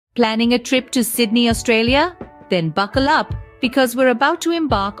Planning a trip to Sydney, Australia? Then buckle up, because we're about to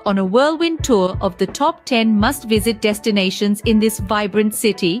embark on a whirlwind tour of the top 10 must-visit destinations in this vibrant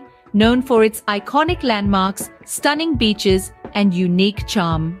city, known for its iconic landmarks, stunning beaches, and unique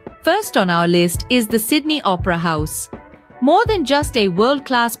charm. First on our list is the Sydney Opera House. More than just a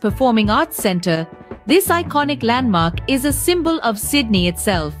world-class performing arts centre, this iconic landmark is a symbol of Sydney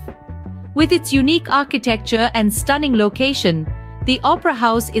itself. With its unique architecture and stunning location, the Opera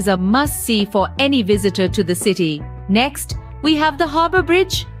House is a must-see for any visitor to the city. Next, we have the Harbour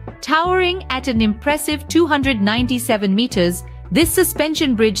Bridge. Towering at an impressive 297 meters, this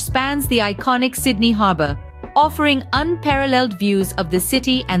suspension bridge spans the iconic Sydney Harbour, offering unparalleled views of the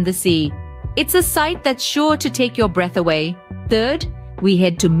city and the sea. It's a sight that's sure to take your breath away. Third, we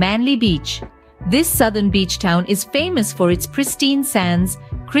head to Manly Beach. This southern beach town is famous for its pristine sands,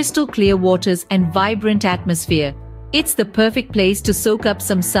 crystal clear waters, and vibrant atmosphere. It's the perfect place to soak up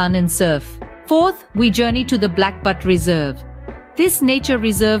some sun and surf. Fourth, we journey to the Blackbutt Reserve. This nature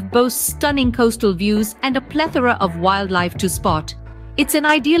reserve boasts stunning coastal views and a plethora of wildlife to spot. It's an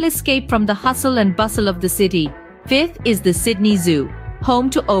ideal escape from the hustle and bustle of the city. Fifth is the Sydney Zoo. Home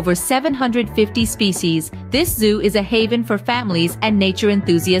to over 750 species, this zoo is a haven for families and nature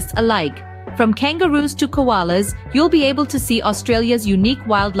enthusiasts alike. From kangaroos to koalas, you'll be able to see Australia's unique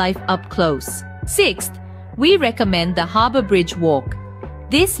wildlife up close. Sixth, we recommend the Harbour Bridge walk.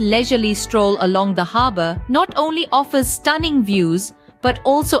 This leisurely stroll along the harbour not only offers stunning views, but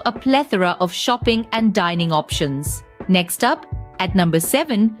also a plethora of shopping and dining options. Next up, at number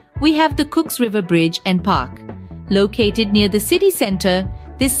 7, we have the Cooks River Bridge and Park. Located near the city centre,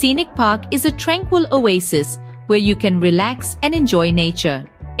 this scenic park is a tranquil oasis where you can relax and enjoy nature.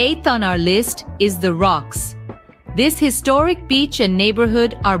 Eighth on our list is the Rocks. This historic beach and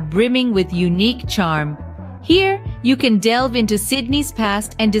neighbourhood are brimming with unique charm. Here, you can delve into Sydney's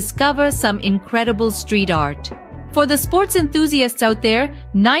past and discover some incredible street art. For the sports enthusiasts out there,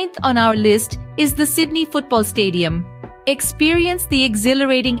 ninth on our list is the Sydney Football Stadium. Experience the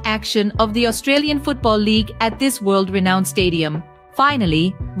exhilarating action of the Australian Football League at this world-renowned stadium.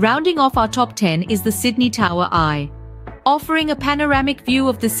 Finally, rounding off our top 10 is the Sydney Tower Eye. Offering a panoramic view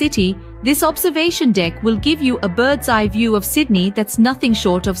of the city, this observation deck will give you a bird's-eye view of Sydney that's nothing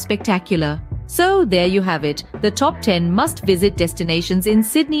short of spectacular. So there you have it, the top 10 must-visit destinations in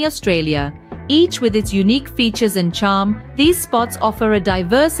Sydney, Australia. Each with its unique features and charm, these spots offer a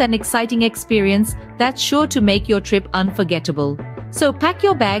diverse and exciting experience that's sure to make your trip unforgettable. So pack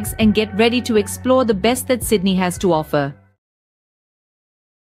your bags and get ready to explore the best that Sydney has to offer.